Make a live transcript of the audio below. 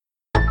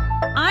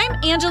I'm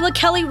Angela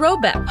Kelly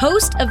Robeck,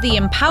 host of the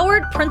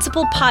Empowered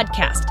Principal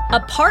Podcast, a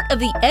part of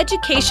the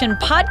Education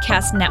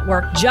Podcast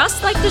Network,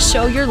 just like the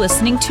show you're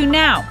listening to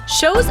now.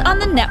 Shows on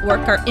the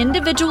network are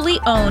individually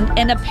owned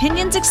and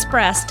opinions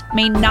expressed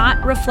may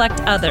not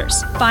reflect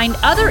others. Find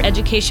other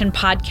education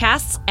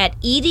podcasts at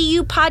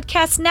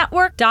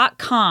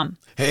edupodcastnetwork.com.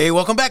 Hey,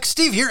 welcome back.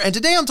 Steve here, and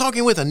today I'm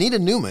talking with Anita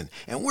Newman,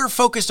 and we're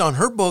focused on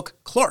her book,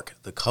 Clark,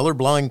 the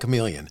Colorblind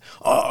Chameleon.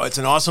 Oh, it's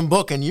an awesome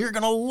book, and you're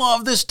going to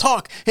love this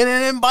talk.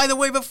 And by the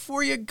way,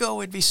 before you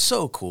go, it'd be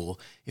so cool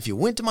if you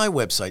went to my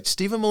website,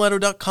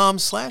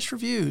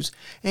 stephenmiletto.com/reviews,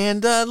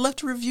 and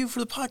left a review for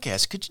the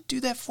podcast. Could you do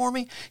that for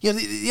me? You know,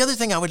 the other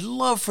thing I would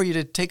love for you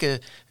to take a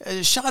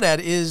shot at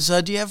is,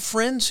 do you have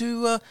friends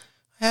who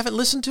haven't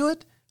listened to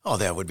it? Oh,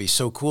 that would be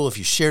so cool if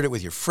you shared it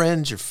with your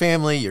friends, your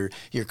family, your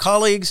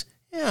colleagues.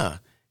 Yeah.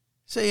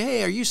 Say,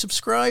 hey, are you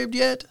subscribed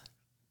yet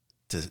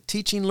to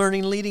Teaching,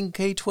 Learning, Leading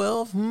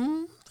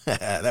K-12?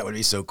 That would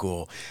be so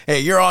cool. Hey,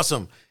 you're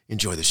awesome.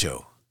 Enjoy the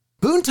show.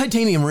 Boone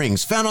Titanium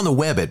Rings, found on the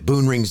web at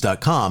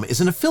boonrings.com,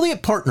 is an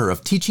affiliate partner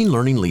of Teaching,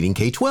 Learning, Leading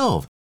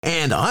K-12.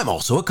 And I'm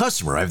also a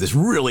customer. I have this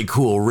really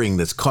cool ring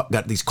that's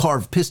got these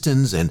carved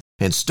pistons and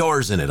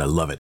stars in it. I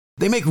love it.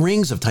 They make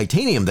rings of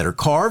titanium that are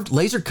carved,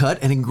 laser cut,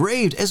 and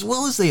engraved, as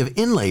well as they have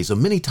inlays of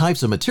many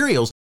types of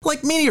materials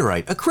like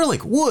meteorite,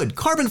 acrylic, wood,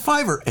 carbon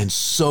fiber, and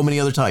so many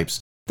other types.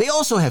 They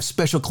also have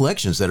special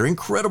collections that are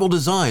incredible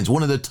designs.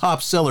 One of the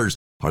top sellers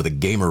are the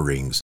Gamer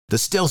Rings, the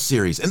Stealth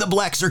Series, and the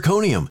Black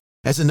Zirconium.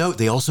 As a note,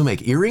 they also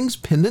make earrings,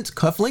 pendants,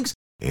 cufflinks,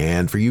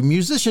 and for you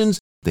musicians,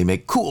 they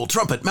make cool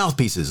trumpet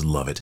mouthpieces.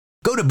 Love it.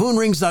 Go to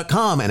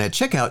boonrings.com and at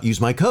checkout use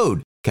my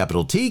code,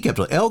 capital T,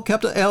 capital L,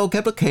 capital L,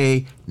 capital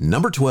K,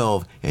 number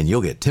 12, and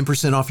you'll get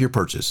 10% off your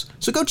purchase.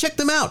 So go check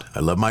them out.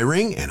 I love my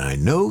ring, and I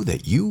know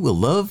that you will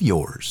love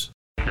yours.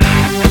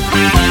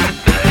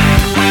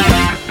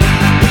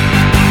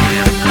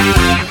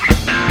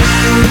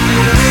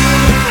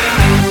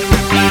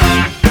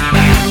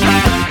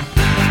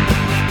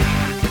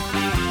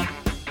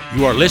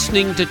 You are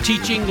listening to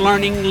Teaching,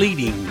 Learning,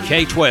 Leading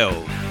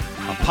K-12,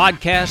 a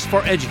podcast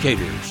for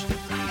educators,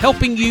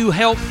 helping you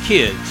help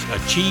kids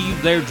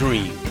achieve their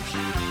dreams.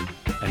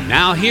 And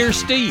now here's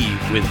Steve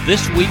with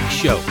this week's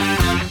show.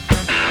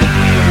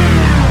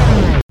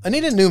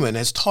 Anita Newman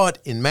has taught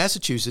in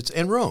Massachusetts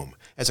and Rome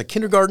as a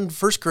kindergarten,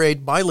 first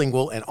grade,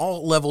 bilingual, and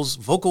all levels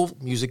vocal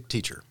music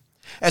teacher.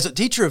 As a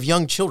teacher of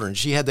young children,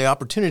 she had the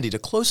opportunity to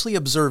closely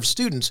observe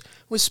students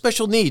with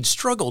special needs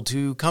struggle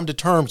to come to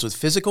terms with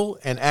physical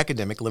and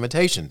academic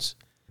limitations.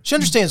 She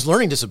understands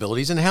learning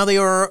disabilities and how they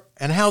are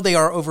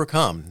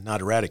overcome,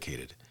 not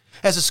eradicated.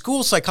 As a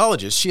school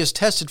psychologist, she has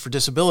tested for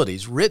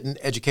disabilities, written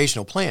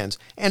educational plans,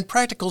 and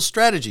practical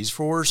strategies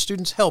for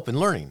students' help in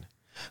learning.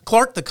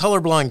 Clark, the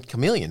Colorblind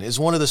Chameleon, is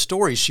one of the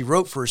stories she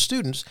wrote for her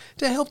students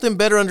to help them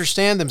better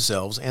understand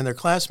themselves and their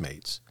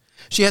classmates.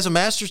 She has a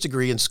master's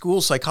degree in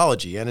school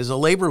psychology and is a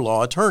labor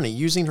law attorney,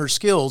 using her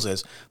skills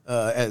as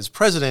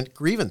president,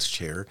 grievance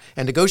chair,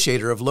 and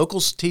negotiator of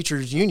local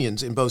teachers'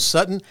 unions in both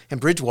Sutton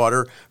and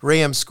Bridgewater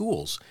Raham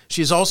schools.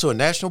 She is also a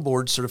national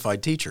board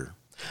certified teacher.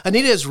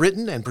 Anita has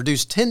written and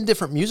produced 10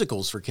 different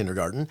musicals for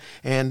kindergarten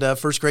and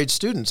first grade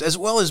students, as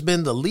well as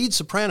been the lead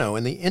soprano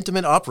in the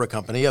Intimate Opera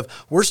Company of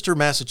Worcester,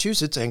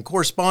 Massachusetts, and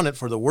correspondent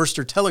for the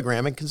Worcester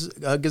Telegram and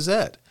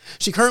Gazette.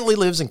 She currently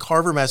lives in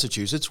Carver,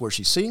 Massachusetts, where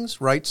she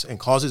sings, writes, and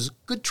causes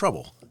good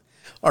trouble.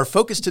 Our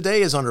focus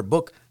today is on her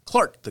book,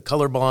 Clark, the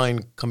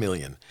Colorblind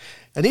Chameleon.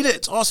 Anita,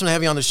 it's awesome to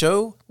have you on the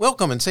show.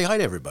 Welcome, and say hi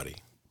to everybody.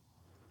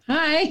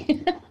 Hi.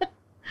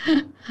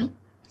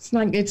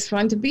 It's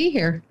fun to be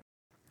here.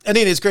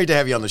 Anita, it's great to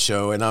have you on the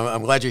show, and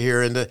I'm glad you're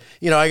here. And,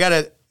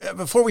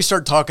 before we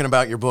start talking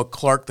about your book,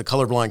 Clark, the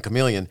Colorblind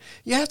Chameleon,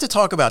 you have to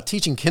talk about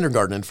teaching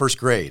kindergarten and first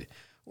grade.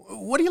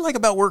 What do you like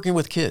about working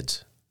with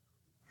kids?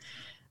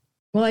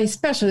 Well, I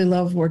especially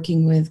love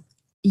working with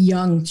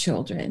young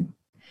children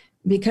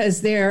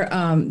because they're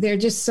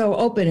just so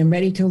open and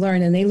ready to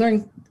learn, and they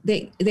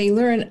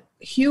learn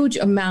huge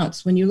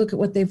amounts when you look at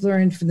what they've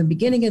learned from the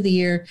beginning of the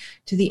year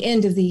to the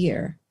end of the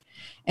year.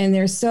 And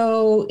they're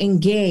so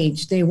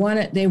engaged. They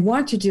want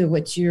to do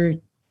what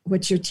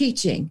you're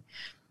teaching.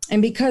 And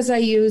because I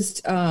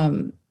used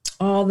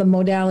all the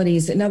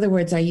modalities, in other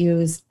words, I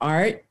use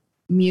art,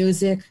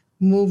 music,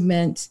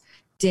 movement,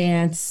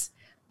 dance,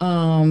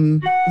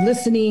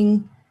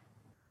 listening,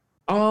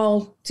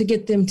 all to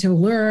get them to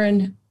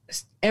learn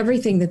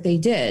everything that they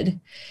did.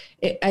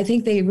 I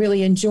think they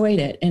really enjoyed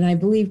it. And I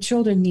believe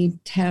children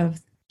need to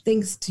have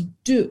things to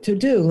do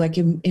like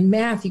in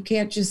math. You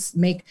can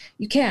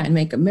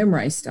make them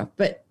memorize stuff,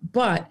 but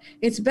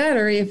it's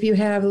better if you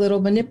have little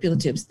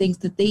manipulatives, things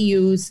that they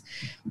use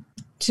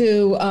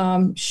to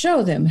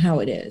show them how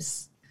it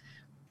is.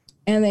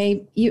 And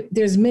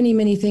there's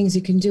many things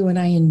you can do, and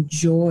I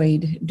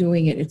enjoyed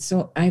doing it.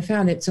 I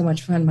found it so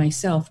much fun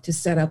myself to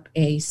set up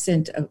a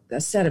set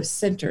of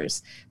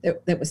centers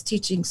that was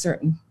teaching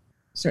certain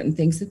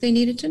things that they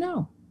needed to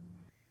know.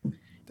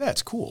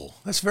 That's cool.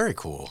 That's very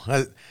cool.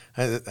 That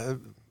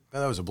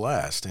was a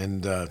blast.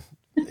 And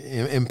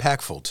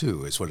impactful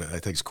too, is what I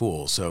think is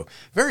cool. So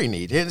very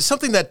neat. And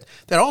something that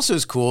also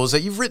is cool is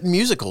that you've written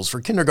musicals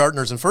for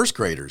kindergartners and first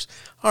graders.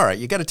 All right,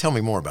 you got to tell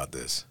me more about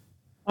this.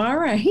 All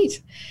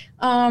right.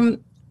 I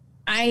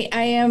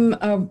am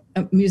a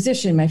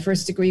musician. My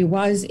first degree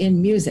was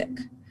in music.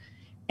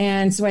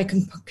 And so I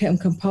can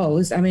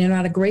compose. I mean,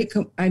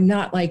 I'm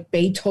not like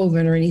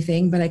Beethoven or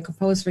anything, but I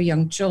compose for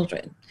young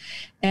children.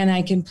 And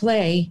I can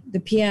play the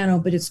piano,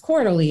 but it's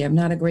quarterly. I'm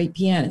not a great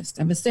pianist.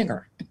 I'm a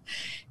singer.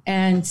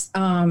 And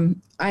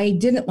I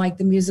didn't like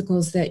the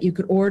musicals that you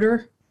could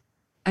order.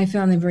 I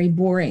found them very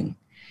boring.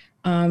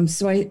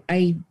 So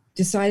I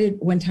decided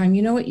one time,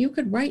 you know what, you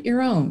could write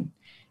your own.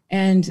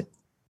 And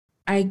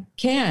I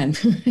can.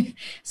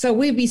 So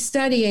we'd be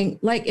studying,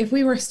 like if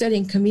we were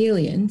studying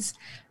chameleons,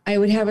 I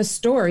would have a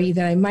story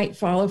that I might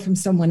follow from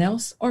someone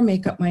else or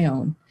make up my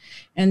own.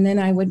 And then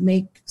I would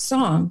make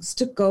songs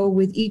to go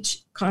with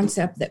each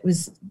concept that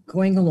was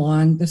going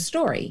along the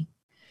story.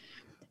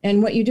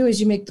 And what you do is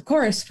you make the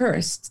chorus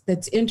first.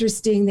 That's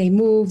interesting. They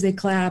move, they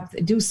clap,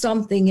 they do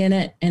something in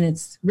it, and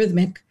it's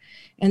rhythmic.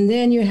 And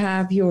then you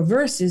have your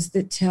verses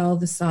that tell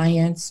the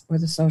science or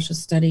the social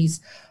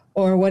studies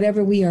or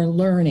whatever we are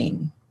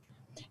learning.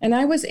 And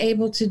I was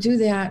able to do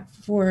that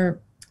for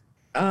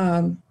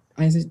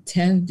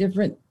 10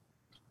 different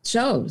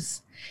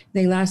shows.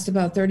 They last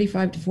about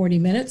 35 to 40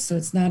 minutes, so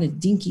it's not a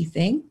dinky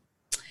thing.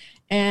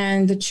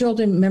 And the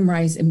children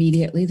memorize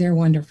immediately. They're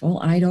wonderful.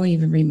 I don't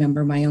even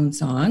remember my own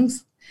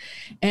songs.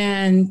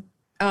 And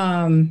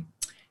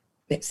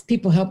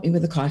people helped me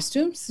with the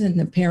costumes, and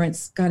the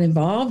parents got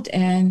involved.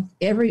 And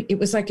it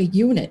was like a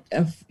unit,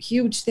 a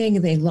huge thing.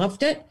 And they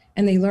loved it,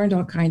 and they learned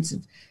all kinds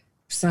of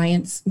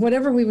science,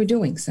 whatever we were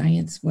doing,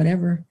 science,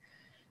 whatever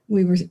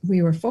we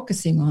were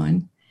focusing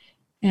on.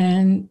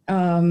 And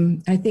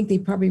I think they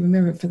probably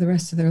remember it for the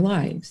rest of their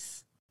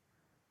lives.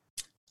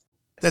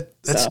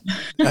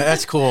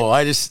 That's cool.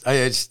 I just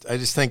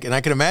think, and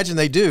I can imagine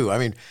they do. I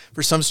mean,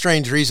 for some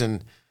strange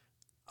reason,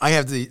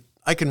 I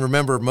can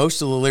remember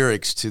most of the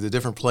lyrics to the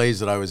different plays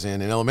that I was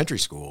in elementary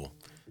school.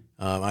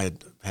 I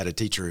had a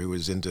teacher who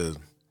was into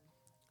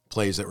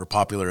plays that were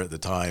popular at the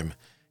time,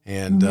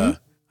 and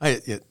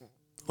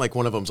like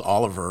one of them's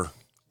Oliver,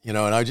 and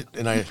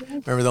I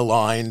remember the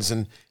lines,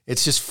 and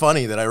it's just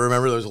funny that I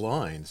remember those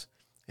lines.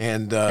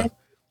 And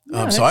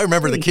so I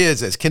remember the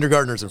kids as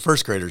kindergartners and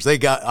first graders.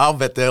 I'll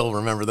bet they'll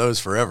remember those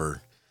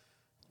forever.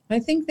 I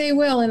think they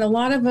will. And a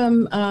lot of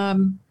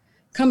them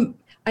come.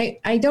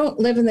 I don't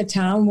live in the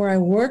town where I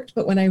worked,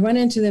 but when I run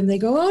into them, they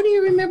go, "Oh, do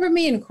you remember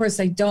me?" And of course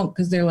I don't,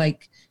 because they're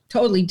like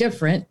totally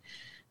different.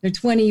 They're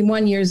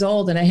 21 years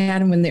old, and I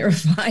had them when they were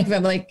 5.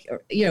 I'm like,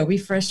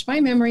 refresh my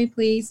memory,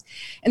 please.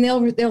 And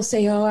they'll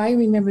say, "Oh, I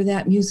remember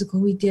that musical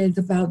we did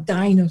about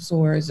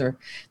dinosaurs," or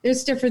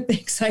there's different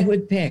things I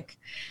would pick.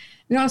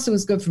 And also, it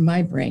was good for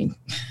my brain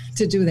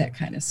to do that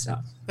kind of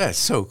stuff. That's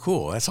so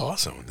cool. That's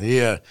awesome.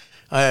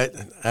 I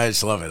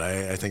just love it.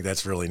 I think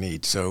that's really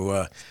neat.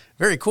 So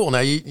very cool. Now,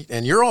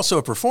 you're also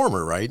a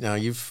performer, right? Now,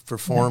 you've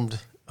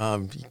performed.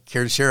 Yeah.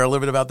 Care to share a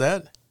little bit about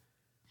that?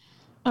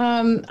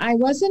 I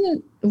was in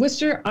a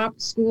Worcester Opera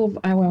School.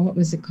 What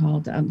was it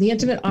called? The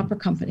Intimate Opera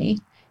Company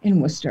in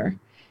Worcester.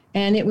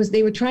 And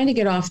they were trying to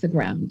get off the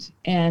ground.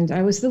 And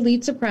I was the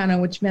lead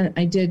soprano, which meant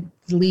I did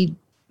the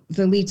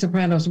lead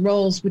soprano's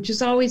roles, which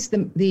is always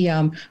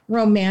the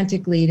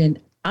romantic lead. And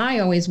I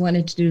always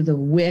wanted to do the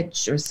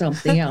witch or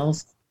something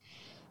else.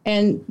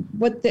 And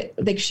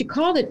she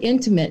called it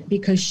intimate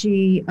because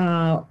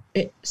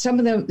some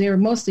of them, they were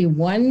mostly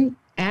 1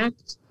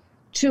 act,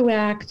 2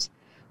 act,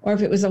 or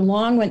if it was a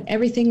long one,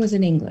 everything was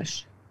in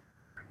English.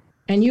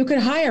 And you could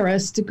hire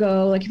us to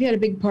go, like if you had a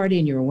big party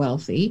and you were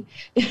wealthy,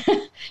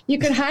 you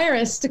could hire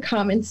us to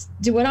come and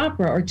do an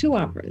opera or 2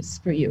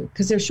 operas for you,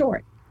 because they're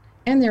short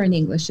and they're in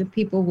English and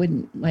people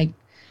wouldn't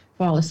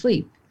fall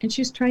asleep. And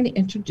she was trying to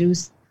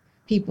introduce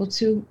people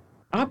to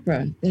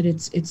opera, that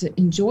it's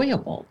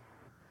enjoyable.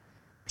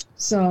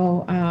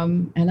 So,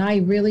 and I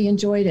really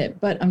enjoyed it,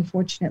 but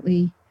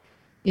unfortunately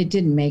it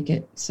didn't make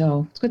it.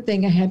 So it's a good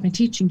thing I had my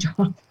teaching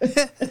job.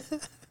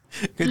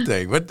 Good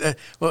thing. But,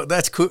 well,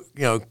 that's cool.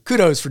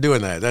 Kudos for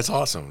doing that. That's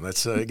awesome.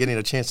 That's getting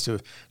a chance to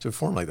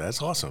perform like that.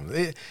 That's awesome.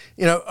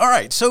 All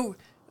right. So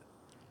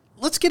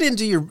let's get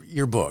into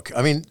your book.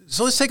 I mean,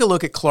 so let's take a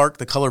look at Clark,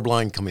 the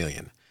Colorblind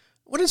Chameleon.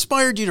 What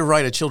inspired you to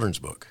write a children's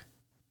book?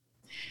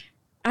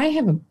 I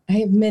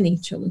have many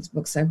children's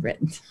books I've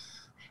written.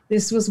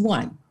 This was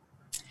one.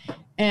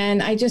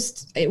 And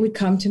it would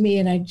come to me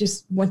and I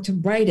just want to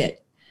write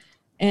it.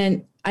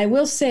 And I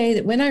will say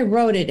that when I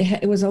wrote it,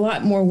 it was a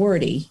lot more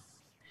wordy.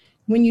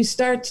 When you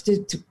start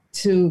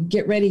to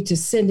get ready to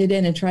send it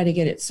in and try to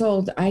get it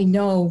sold, I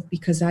know,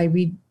 because I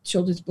read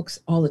children's books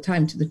all the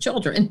time to the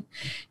children,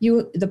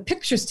 the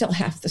pictures tell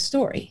half the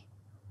story.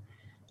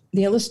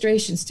 The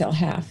illustrations tell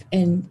half,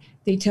 and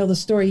they tell the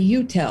story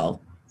you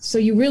tell. So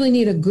you really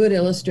need a good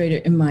illustrator,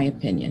 in my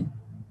opinion.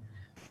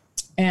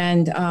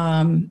 And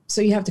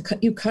so you have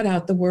to cut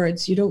out the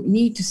words. You don't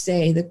need to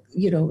say that,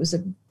 it was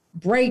a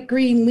bright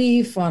green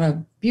leaf on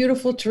a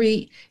beautiful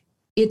tree.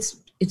 It's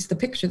the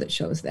picture that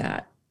shows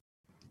that.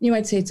 You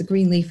might say it's a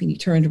green leaf and he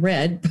turned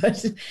red,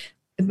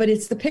 but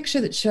it's the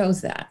picture that shows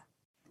that.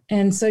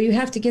 And so you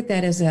have to get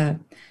that as a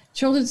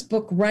children's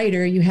book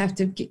writer. You have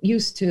to get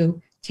used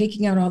to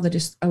taking out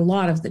a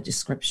lot of the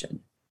description.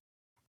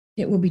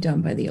 It will be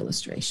done by the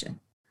illustration.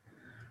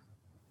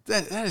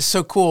 That is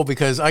so cool,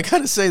 because I got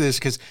to say this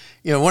because,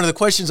 one of the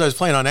questions I was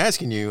planning on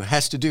asking you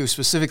has to do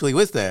specifically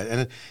with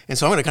that. And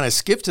so I'm going to kind of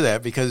skip to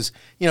that because,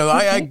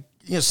 I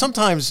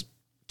sometimes,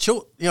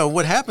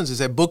 what happens is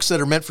that books that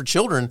are meant for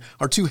children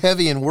are too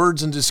heavy in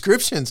words and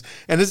descriptions.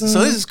 And so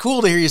this is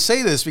cool to hear you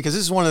say this, because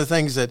this is one of the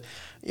things that,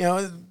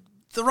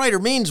 the writer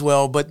means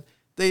well, but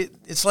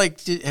it's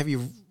like, have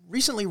you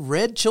recently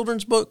read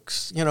children's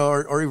books,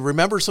 or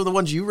remember some of the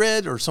ones you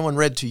read or someone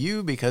read to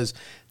you? Because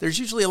there's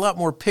usually a lot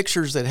more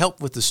pictures that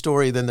help with the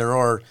story than there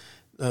are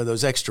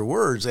those extra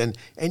words. And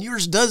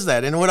yours does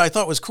that. And what I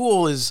thought was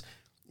cool is,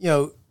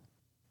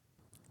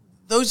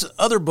 those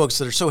other books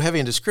that are so heavy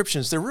in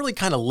descriptions, they're really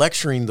kind of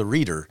lecturing the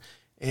reader.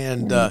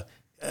 And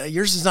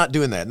yours is not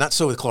doing that. Not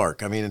so with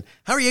Clark. I mean,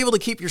 how are you able to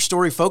keep your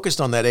story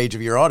focused on that age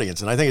of your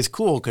audience? And I think it's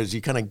cool because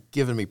you kind of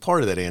given me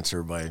part of that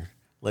answer by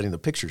letting the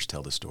pictures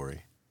tell the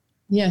story.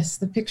 Yes,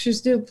 the pictures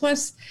do.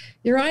 Plus,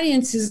 your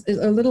audience is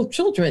little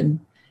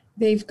children.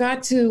 They've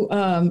got to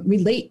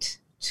relate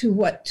to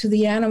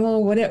the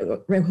animal, whatever,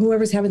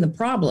 whoever's having the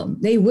problem.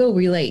 They will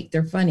relate.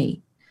 They're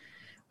funny.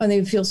 And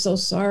they feel so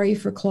sorry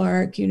for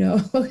Clark,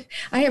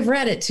 I have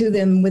read it to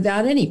them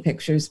without any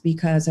pictures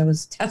because I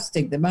was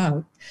testing them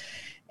out.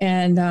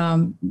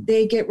 And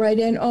they get right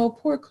in, oh,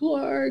 poor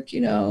Clark,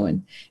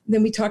 and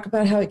then we talk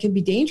about how it can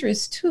be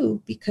dangerous,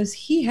 too, because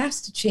he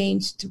has to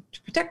change to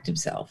protect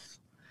himself.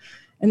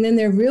 And then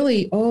they're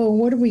really, oh,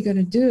 what are we going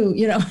to do?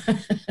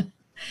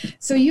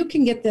 So you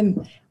can get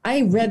them.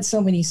 I read so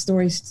many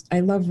stories. I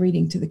love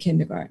reading to the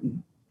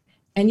kindergarten.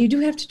 And you do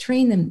have to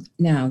train them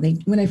now.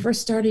 When I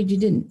first started, you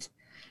didn't.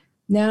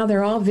 Now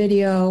they're all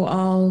video,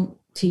 all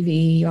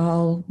TV,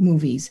 all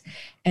movies.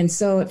 And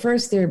so at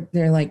first they're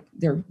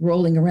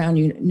rolling around.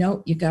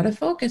 You got to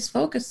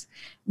focus.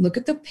 Look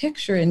at the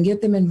picture and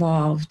get them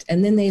involved.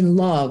 And then they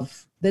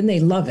love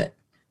it.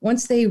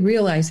 Once they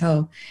realize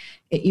how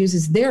it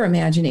uses their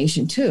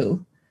imagination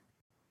too,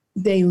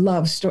 they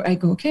love story. I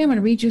go, okay, I'm going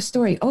to read you a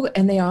story. Oh,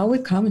 and they all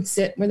would come and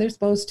sit where they're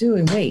supposed to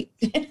and wait.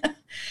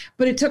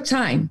 But it took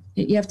time.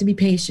 You have to be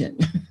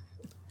patient.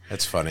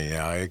 That's funny.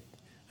 Yeah,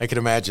 I can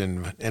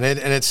imagine, and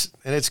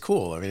it's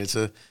cool. I mean, it's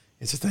a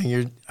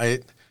thing.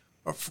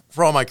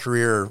 For all my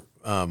career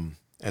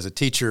as a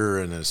teacher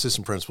and an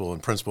assistant principal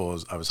and principal,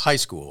 I was high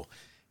school,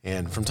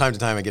 and from time to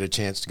time I get a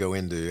chance to go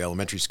into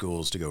elementary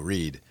schools to go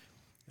read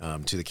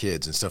to the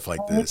kids and stuff like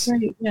this. That's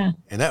right, yeah.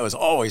 And that was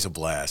always a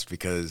blast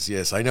because,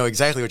 yes, I know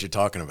exactly what you're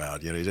talking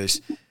about. You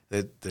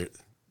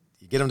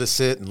get them to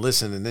sit and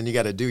listen, and then you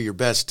got to do your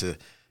best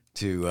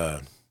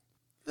to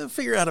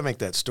figure out how to make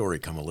that story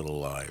come a little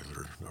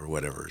alive or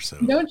whatever. So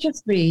don't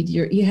just read.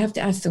 You have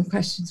to ask them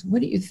questions. What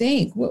do you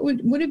think? What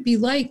would it be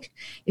like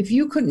if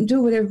you couldn't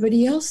do what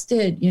everybody else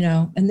did?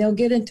 And they'll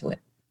get into it.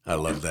 I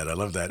love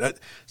that.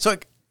 So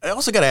I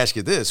also got to ask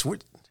you this.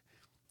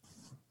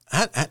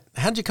 How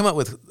did you come up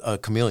with a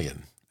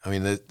chameleon? I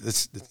mean,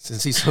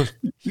 since he's a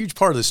huge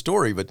part of the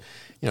story, but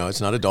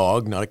it's not a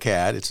dog, not a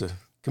cat, it's a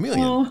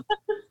chameleon. Oh,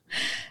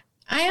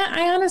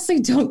 I honestly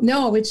don't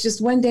know. It's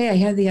just one day I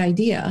had the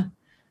idea,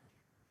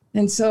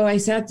 and so I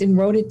sat and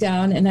wrote it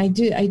down, and I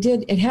did.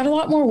 It had a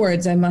lot more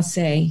words, I must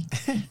say.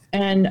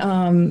 And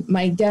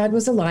my dad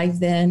was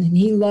alive then, and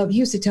he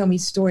used to tell me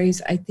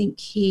stories. I think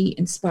he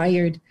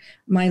inspired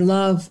my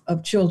love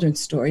of children's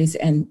stories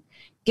and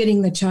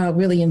getting the child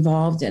really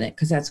involved in it,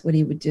 because that's what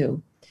he would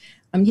do.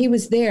 He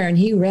was there and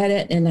he read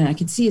it, and I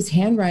could see his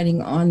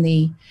handwriting on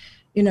the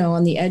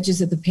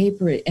edges of the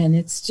paper. And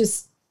it's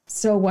just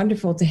so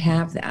wonderful to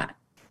have that.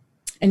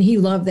 And he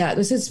loved that. It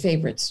was his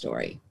favorite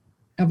story.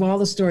 Of all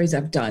the stories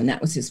I've done,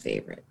 that was his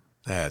favorite.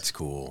 That's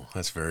cool.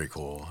 That's very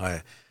cool.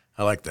 I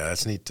like that.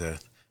 It's neat to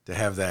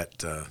have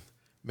that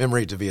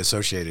memory to be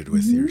associated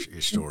with your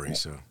story.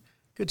 So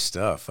good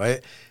stuff.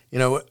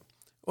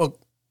 Well,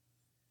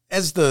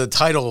 as the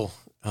title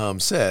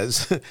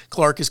says,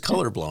 Clark is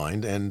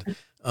colorblind.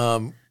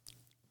 And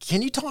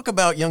can you talk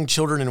about young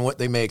children and what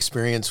they may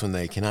experience when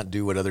they cannot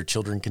do what other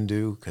children can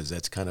do? Because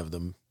that's kind of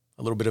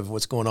a little bit of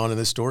what's going on in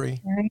this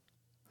story. Right.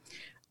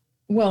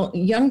 Well,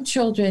 young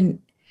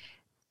children,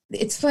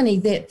 it's funny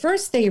that at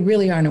first they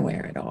really aren't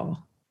aware at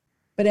all.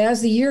 But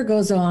as the year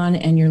goes on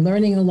and you're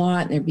learning a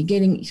lot,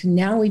 and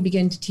now we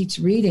begin to teach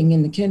reading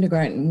in the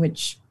kindergarten,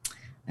 which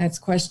that's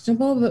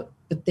questionable,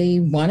 but they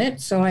want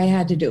it, so I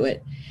had to do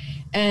it.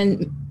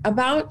 And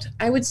about,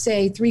 I would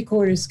say,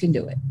 3/4 can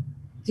do it.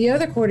 The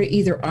other quarter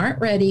either aren't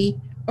ready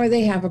or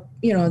they have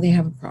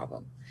a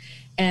problem.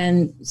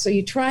 And so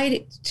you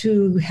try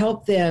to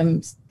help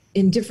them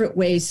in different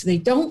ways so they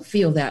don't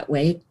feel that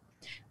way,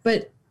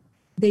 but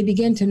they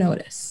begin to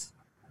notice.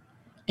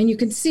 And you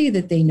can see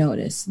that they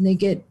notice, and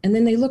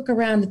then they look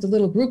around at the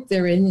little group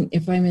they're in,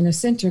 if I'm in a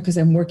center, because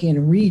I'm working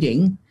in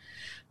reading,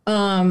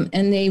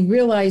 and they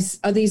realize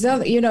these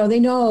other, they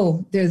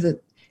know they're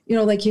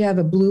like you have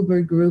a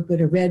bluebird group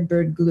and a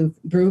redbird group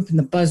and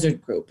the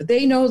buzzard group. But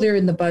they know they're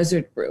in the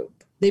buzzard group.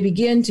 They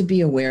begin to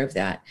be aware of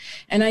that.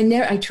 And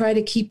I try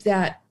to keep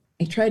that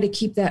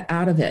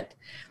out of it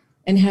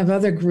and have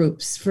other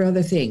groups for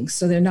other things.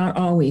 So they're not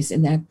always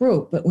in that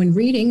group. But when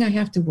reading, I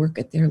have to work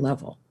at their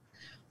level.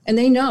 And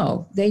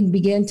they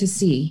begin to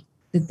see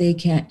that they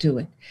can't do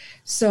it.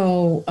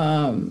 So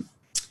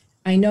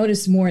I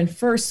notice more in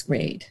first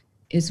grade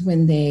is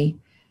when they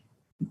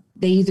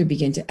either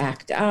begin to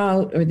act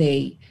out or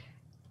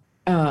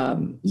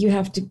you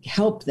have to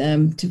help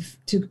them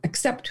to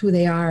accept who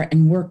they are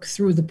and work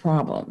through the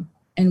problem.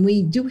 And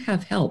we do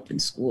have help in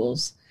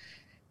schools.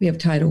 We have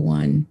Title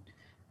I.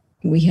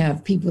 We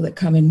have people that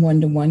come in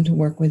one-to-one to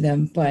work with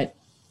them. But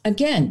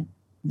again,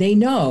 they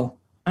know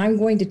I'm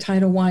going to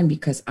Title I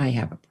because I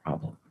have a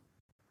problem.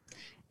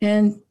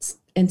 And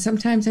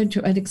sometimes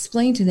I'd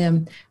explain to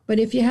them, but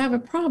if you have a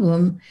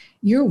problem,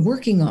 you're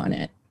working on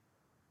it.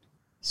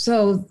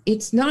 So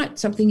it's not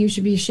something you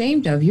should be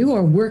ashamed of. You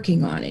are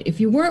working on it. If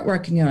you weren't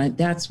working on it,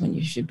 that's when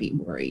you should be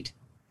worried.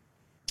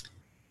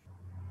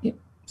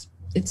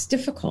 It's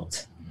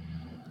difficult.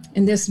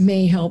 And this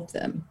may help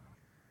them.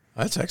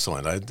 That's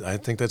excellent. I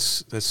think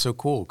that's so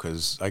cool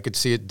because I could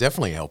see it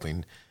definitely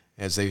helping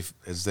as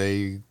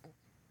they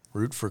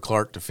root for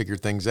Clark to figure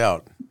things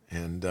out,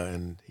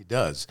 and he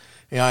does.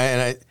 And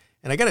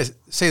I got to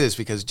say this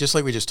because just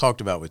like we just talked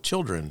about with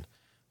children,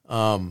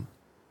 and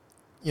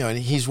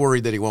he's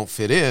worried that he won't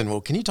fit in.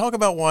 Well, can you talk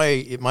about why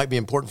it might be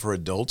important for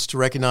adults to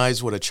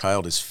recognize what a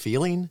child is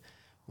feeling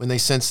when they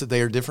sense that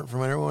they are different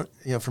from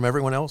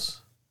everyone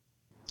else?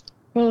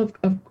 Well,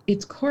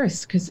 it's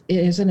course, because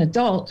as an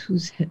adult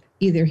who's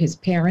either his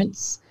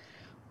parents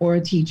or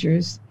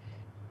teachers,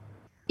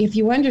 if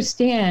you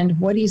understand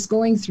what he's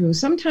going through,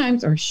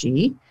 sometimes, or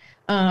she,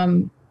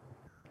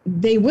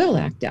 they will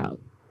act out.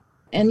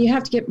 And you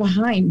have to get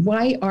behind,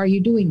 why are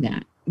you doing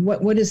that?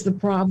 What is the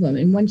problem?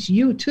 And once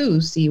you too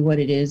see what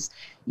it is,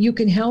 you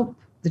can help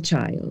the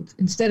child.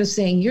 Instead of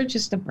saying, you're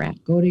just a brat,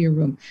 go to your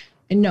room.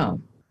 And no,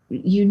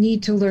 you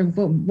need to learn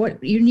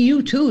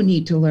you too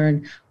need to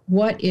learn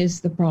what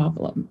is the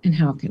problem and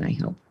how can I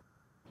help?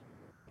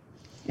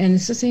 And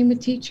it's the same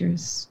with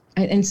teachers.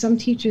 And some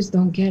teachers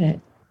don't get it,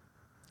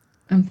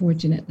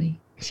 unfortunately.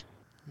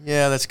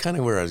 Yeah, that's kind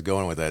of where I was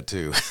going with that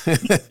too,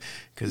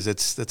 because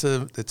that's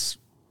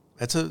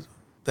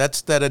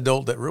that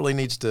adult that really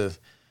needs to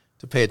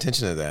pay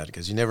attention to that,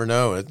 because you never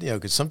know,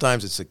 because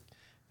sometimes it's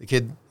the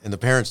kid and the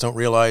parents don't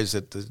realize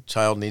that the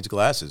child needs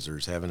glasses or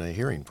is having a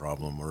hearing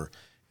problem or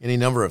any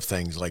number of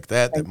things like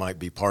that might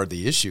be part of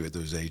the issue at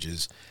those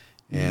ages,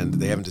 and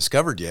they haven't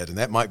discovered yet, and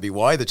that might be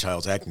why the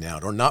child's acting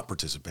out or not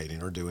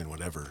participating or doing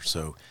whatever.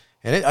 So,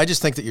 I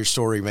just think that your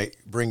story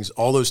brings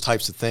all those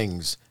types of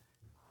things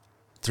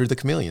through the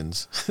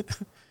chameleons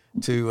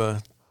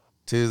to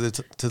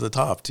the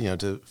top,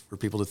 for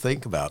people to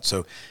think about.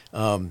 So,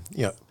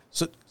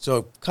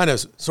 So kind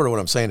of sort of what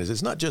I'm saying is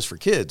it's not just for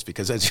kids,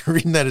 because as you're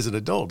reading that as an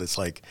adult, it's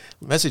like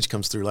the message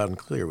comes through loud and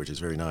clear, which is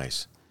very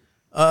nice.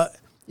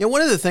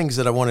 One of the things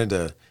that I wanted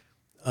to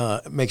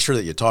make sure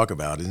that you talk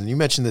about, and you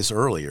mentioned this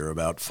earlier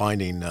about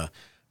finding a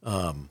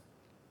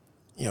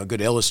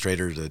good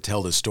illustrator to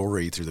tell the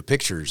story through the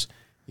pictures.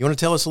 You want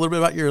to tell us a little bit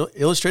about your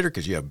illustrator,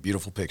 because you have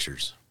beautiful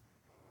pictures.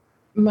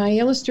 My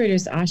illustrator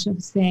is Asha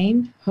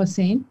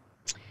Hossein,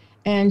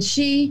 and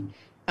she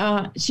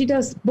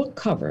does book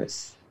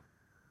covers.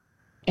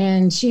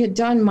 And she had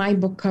done my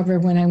book cover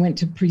when I went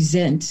to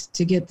present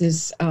to get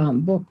this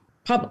book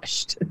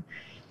published.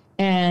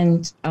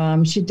 And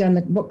she'd done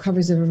the book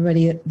covers of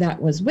everybody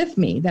that was with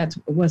me. That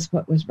was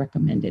what was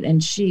recommended.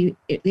 And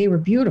they were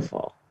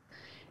beautiful.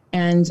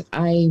 And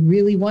I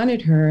really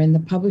wanted her, and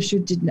the publisher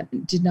did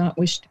not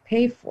wish to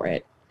pay for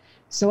it.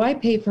 So I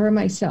paid for her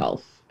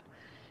myself.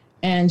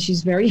 And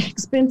she's very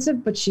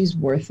expensive, but she's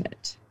worth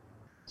it.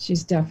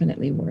 She's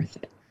definitely worth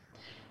it.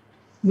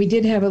 We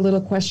did have a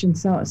little question.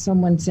 So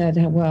someone said,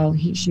 well,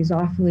 she's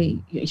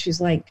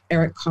like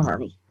Eric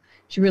Carle.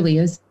 She really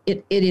is.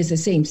 It is the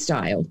same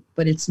style,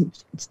 but it's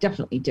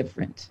definitely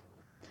different.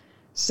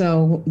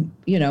 So,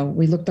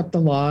 we looked up the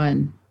law,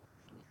 and,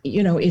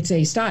 it's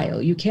a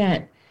style. You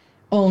can't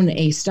own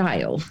a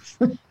style.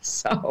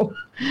 So,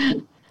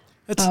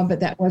 but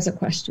that was a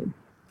question.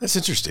 That's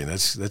interesting.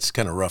 That's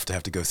kind of rough to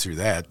have to go through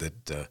that.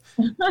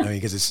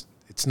 Because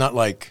it's not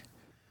like,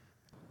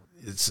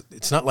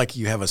 It's not like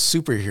you have a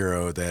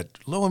superhero that,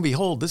 lo and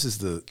behold,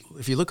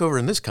 if you look over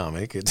in this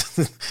comic, it's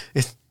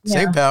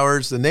same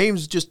powers, the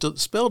name's just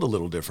spelled a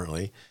little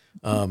differently.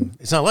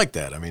 It's not like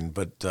that.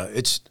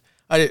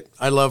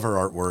 I love her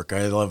artwork.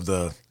 I love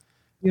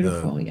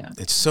beautiful.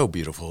 It's so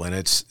beautiful,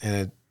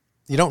 and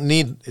you don't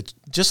need, it's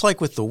just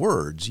like with the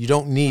words, you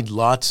don't need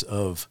lots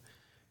of,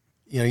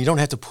 you don't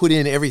have to put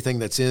in everything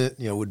that's in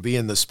it, would be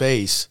in the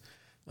space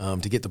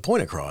to get the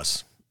point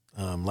across.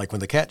 Like when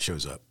the cat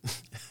shows up.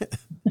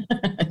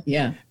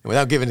 Yeah.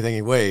 Without giving anything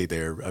away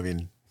there,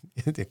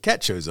 the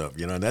cat shows up,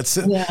 and that's,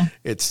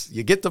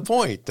 you get the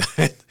point.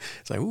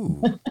 It's like,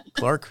 ooh,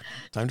 Clark,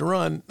 time to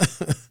run.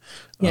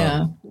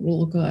 Yeah,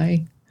 little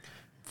guy.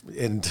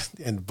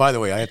 and by the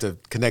way, I have to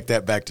connect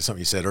that back to something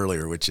you said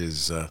earlier, which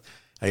is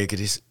I could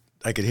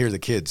hear the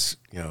kids,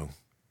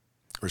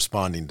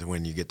 responding to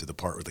when you get to the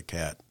part with the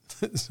cat.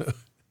 So.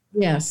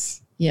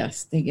 Yes,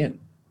 they get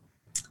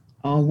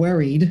all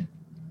worried.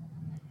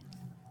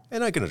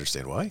 And I can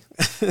understand why.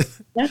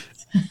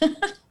 Yes.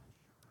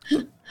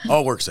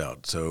 All works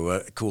out.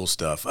 So cool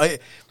stuff.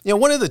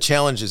 One of the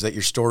challenges that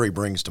your story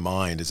brings to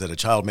mind is that a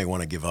child may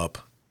want to give up.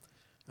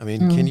 I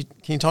mean, can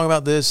you talk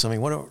about this? I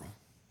mean,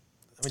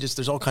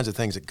 there's all kinds of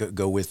things that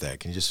go with that.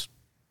 Can you just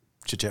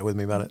chit chat with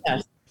me about it?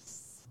 Yes.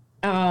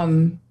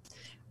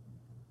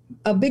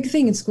 A big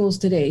thing in schools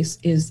today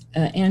is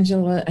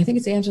Angela. I think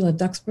it's Angela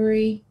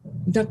Ducksworth,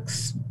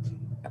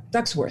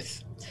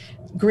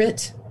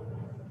 grit,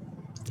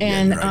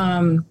 and yeah,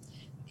 right.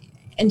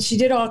 And she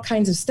did all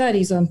kinds of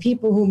studies on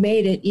people who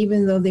made it,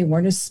 even though they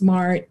weren't as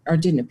smart or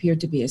didn't appear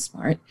to be as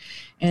smart,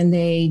 and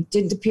they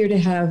didn't appear to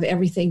have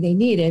everything they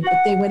needed, but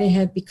they went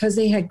ahead because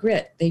they had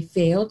grit. They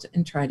failed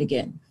and tried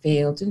again,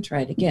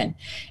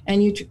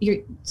 and your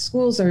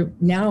schools are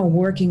now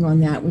working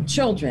on that with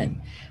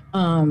children.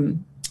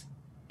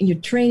 You're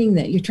training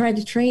that. You're trying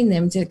to train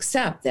them to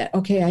accept that,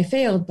 okay, I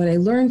failed, but I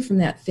learned from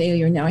that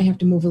failure. Now I have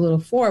to move a little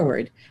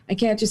forward. I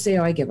can't just say,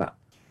 oh, I give up.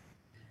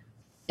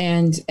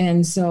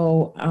 And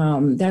so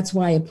that's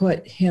why I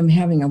put him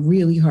having a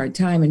really hard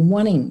time and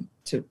wanting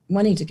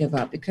to give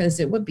up, because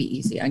it would be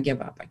easy. I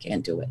give up. I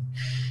can't do it.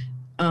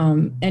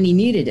 And he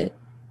needed it.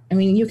 I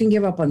mean, you can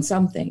give up on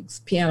some things,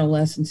 piano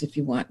lessons if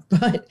you want,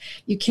 but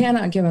you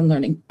cannot give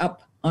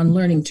up on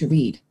learning to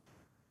read.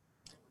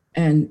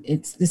 And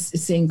it's the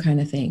same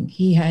kind of thing.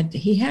 He had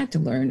to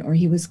learn, or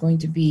he was going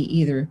to be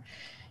either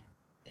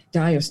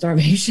die of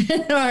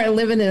starvation or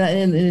living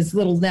in his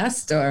little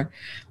nest,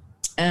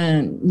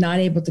 and not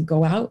able to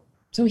go out.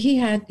 So he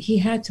had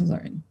to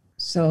learn.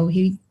 So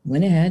he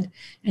went ahead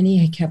and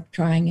he kept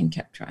trying and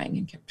kept trying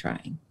and kept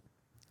trying.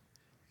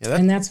 Yeah,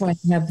 and that's why I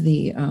have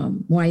the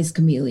wise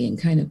chameleon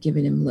kind of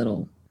giving him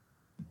little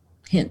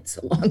hints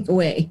along the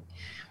way.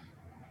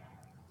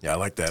 Yeah, I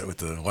like that with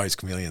the wise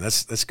chameleon.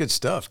 That's good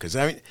stuff, because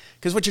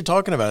what you're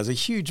talking about is a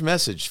huge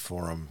message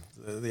for them.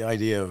 The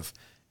idea of,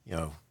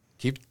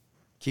 keep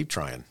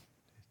trying.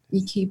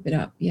 You keep it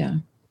up, yeah.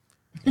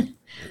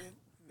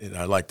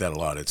 I like that a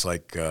lot. It's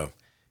like,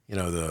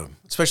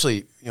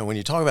 especially when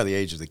you talk about the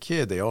age of the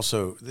kid,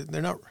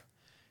 they're not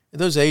in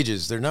those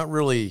ages. They're not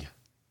really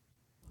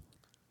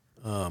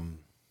turned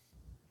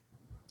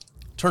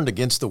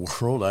against the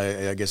world,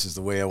 I guess is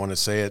the way I want to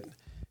say it.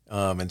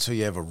 And so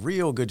you have a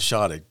real good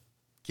shot at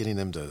getting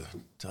them to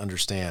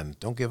understand,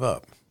 don't give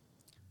up.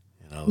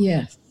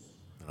 Yes.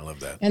 I love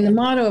that. And the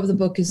motto of the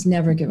book is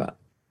never give up.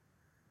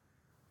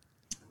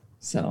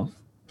 So.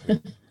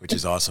 Which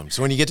is awesome.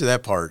 So when you get to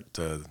that part,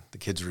 the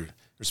kids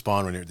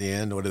respond when you're at the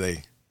end. What do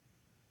they,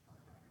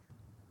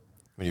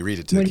 when you read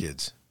it to the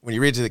kids? When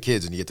you read it to the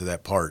kids and you get to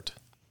that part,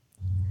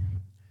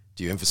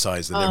 do you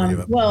emphasize the never give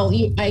up? Well,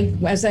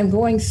 as I'm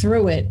going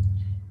through it,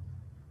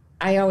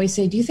 I always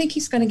say, do you think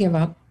he's going to give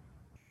up?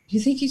 Do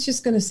you think he's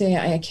just going to say,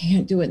 I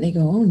can't do it? And they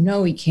go, oh,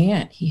 no, he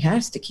can't. He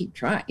has to keep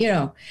trying,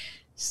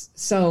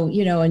 So,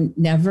 and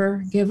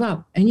never give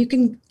up. And you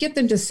can get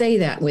them to say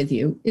that with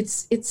you.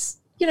 It's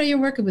you're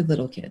working with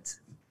little kids.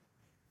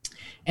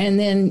 And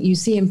then you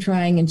see him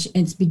trying and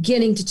it's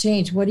beginning to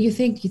change. What do you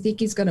think? You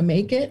think he's going to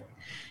make it?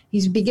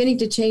 He's beginning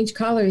to change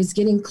color. He's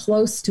getting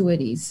close to it.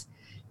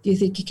 Do you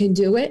think he can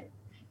do it?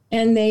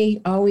 And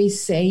they always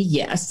say,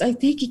 yes, I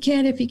think he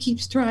can if he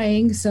keeps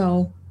trying.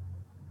 So,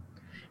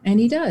 and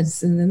he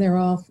does. And then they're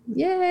all,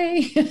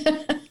 yay.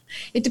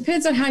 It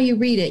depends on how you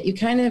read it. You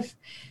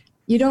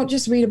don't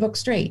just read a book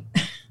straight.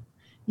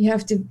 You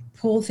have to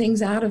pull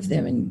things out of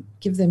them and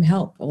give them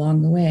help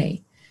along the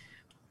way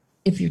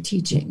if you're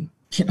teaching.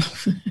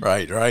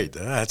 Right.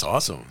 That's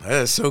awesome.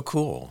 That is so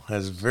cool.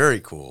 That's very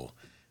cool.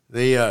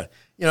 So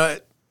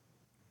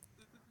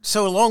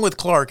along with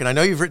Clark, and I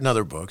know you've written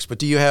other books, but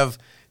do you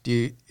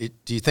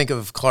think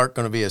of Clark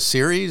going to be a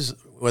series,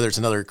 whether it's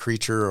another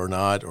creature or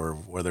not, or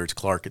whether it's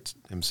Clark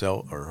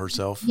himself or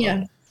herself?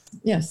 Yeah.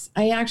 Yes.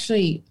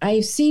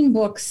 I've seen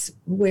books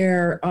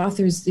where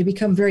authors, they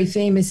become very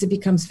famous. It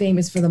becomes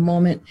famous for the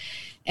moment.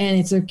 And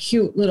it's a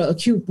cute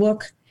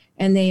book.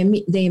 And they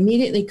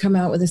immediately come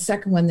out with a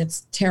second one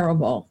that's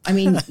terrible. I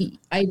mean,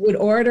 I would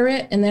order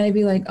it and then I'd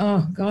be like,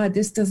 oh God,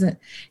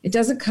 it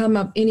doesn't come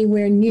up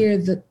anywhere near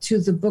to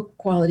the book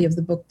quality of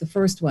the book, the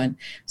first one.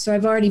 So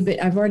I've already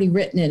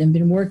written it and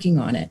been working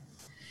on it.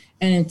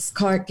 And it's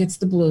Clark Gets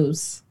the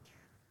Blues.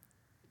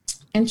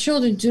 And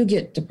children do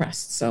get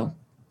depressed. So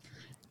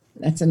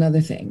that's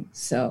another thing.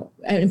 So,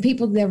 and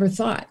people never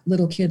thought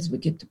little kids would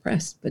get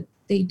depressed, but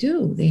they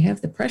do. They have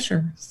the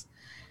pressures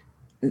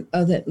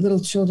that little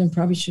children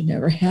probably should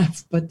never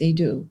have, but they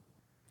do.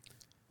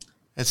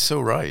 That's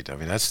so right. I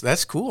mean,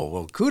 that's cool.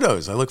 Well,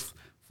 kudos. I look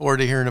forward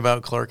to hearing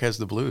about Clark Has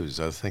the Blues.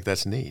 I think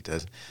that's neat.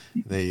 And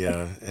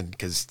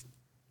because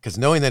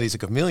knowing that he's a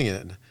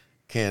chameleon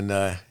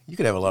you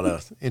could have a lot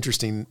of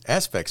interesting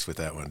aspects with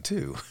that one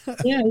too.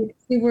 Yeah,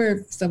 see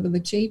where some of the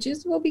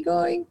changes will be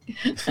going.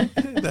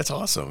 That's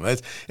awesome.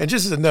 And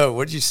just to know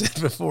what you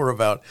said before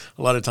about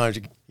a lot of times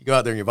you go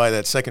out there and you buy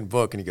that second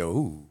book and you go,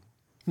 ooh,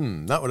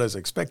 not what I was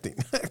expecting.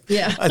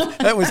 Yeah.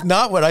 That was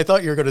not what I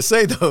thought you were going to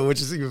say though,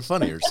 which is even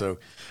funnier. So,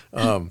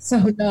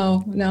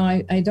 no,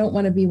 I don't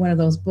want to be one of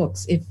those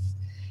books.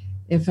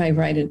 If I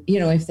write it,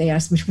 if they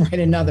ask me to write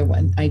another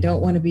one, I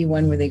don't want to be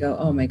one where they go,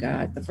 oh my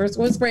God, the first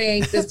one's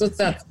great, this one's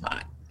not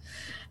hot.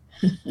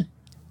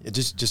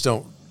 Just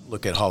don't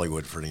look at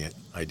Hollywood for any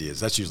ideas.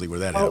 That's usually where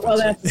that happens. Well,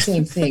 that's the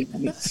same thing.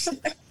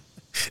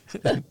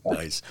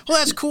 Nice. Well,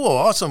 that's cool.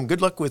 Awesome.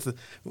 Good luck with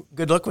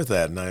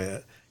that. And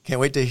I can't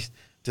wait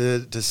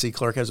to see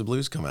Clark Has the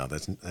Blues come out.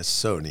 That's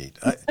so neat.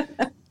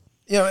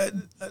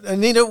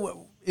 Anita,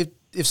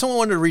 if someone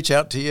wanted to reach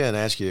out to you and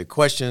ask you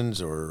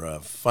questions or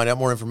find out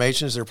more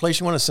information, is there a place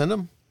you want to send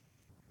them?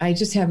 I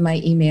just have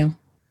my email.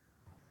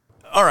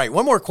 All right.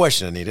 One more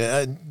question,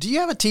 Anita. Do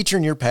you have a teacher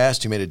in your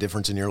past who made a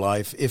difference in your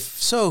life? If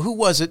so, who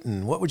was it,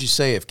 and what would you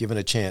say if given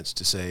a chance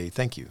to say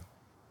thank you?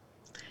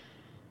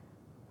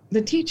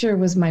 The teacher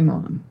was my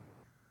mom.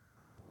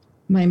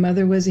 My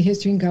mother was a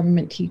history and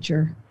government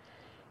teacher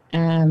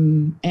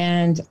and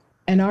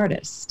an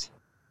artist.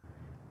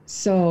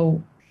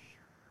 So,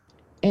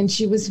 and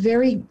she was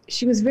very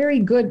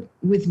good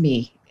with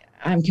me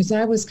because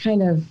I was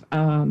kind of,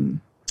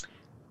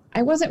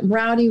 I wasn't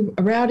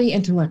rowdy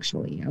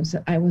intellectually.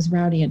 I was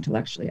rowdy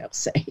intellectually, I'll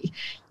say.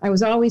 I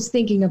was always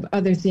thinking of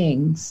other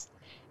things.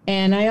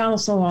 And I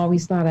also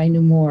always thought I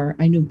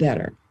knew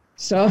better.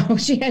 So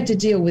she had to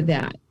deal with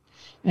that.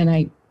 And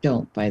I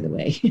don't, by the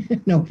way,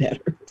 know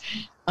better.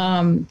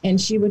 And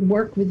she would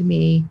work with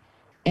me.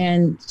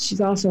 And she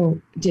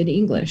also did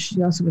English.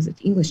 She also was an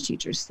English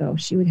teacher. So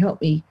she would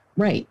help me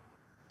write.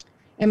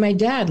 And my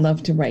dad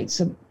loved to write.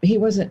 So he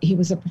was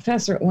a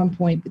professor at one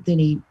point, but then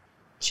he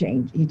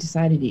changed. He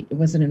decided it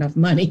wasn't enough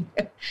money.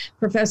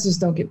 Professors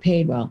don't get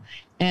paid well.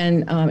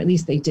 And at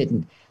least they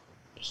didn't.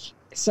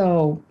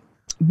 So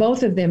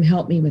both of them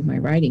helped me with my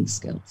writing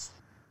skills.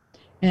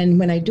 And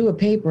when I do a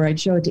paper, I'd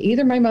show it to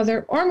either my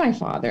mother or my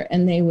father,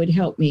 and they would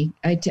help me.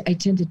 I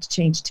tended to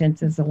change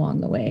tenses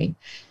along the way.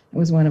 It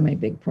was one of my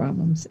big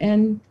problems.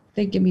 And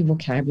they'd give me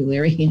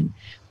vocabulary. And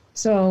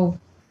so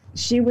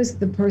she was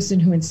the person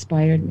who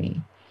inspired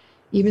me,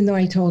 even though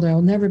I told her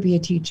I'll never be a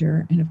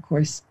teacher. And of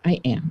course, I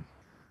am.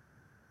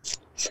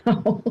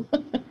 So,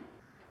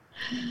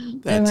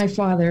 and my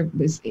father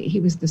was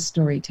the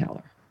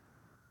storyteller.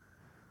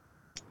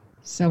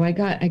 So I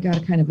got a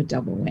kind of a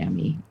double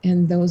whammy,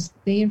 and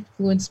they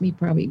influenced me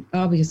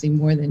obviously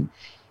more than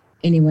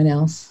anyone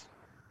else.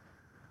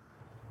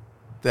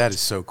 That is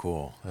so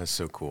cool. That's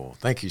so cool.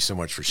 Thank you so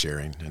much for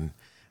sharing. And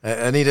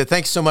Anita,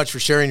 thanks so much for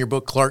sharing your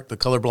book, Clark, the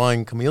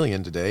Colorblind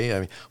Chameleon, today. I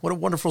mean, what a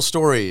wonderful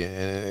story.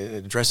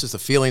 It addresses the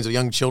feelings of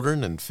young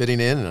children and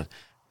fitting in,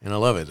 and I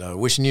love it.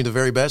 Wishing you the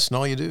very best in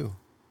all you do.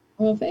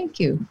 Well, thank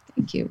you.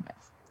 Thank you.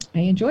 I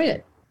enjoyed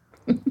it.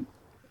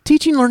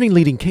 Teaching, Learning,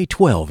 Leading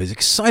K-12 is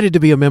excited to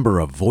be a member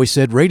of Voice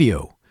Ed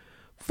Radio.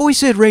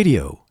 Voice Ed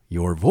Radio,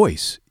 your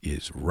voice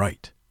is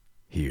right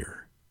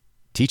here.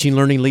 Teaching,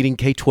 Learning, Leading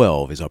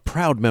K-12 is a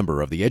proud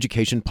member of the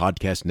Education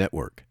Podcast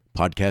Network.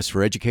 Podcasts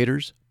for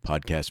educators,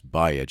 podcasts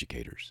by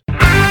educators.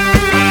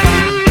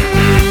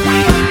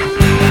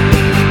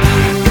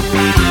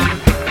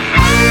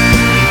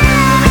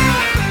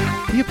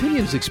 The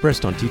opinions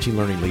expressed on Teaching,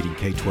 Learning, Leading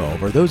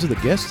K-12 are those of the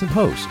guests and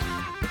host.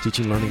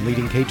 Teaching, Learning,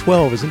 Leading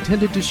K-12 is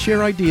intended to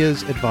share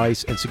ideas,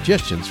 advice, and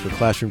suggestions for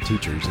classroom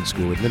teachers and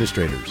school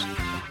administrators.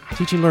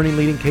 Teaching, Learning,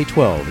 Leading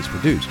K-12 is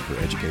produced for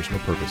educational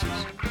purposes.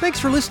 Thanks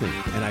for listening,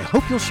 and I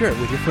hope you'll share it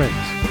with your friends.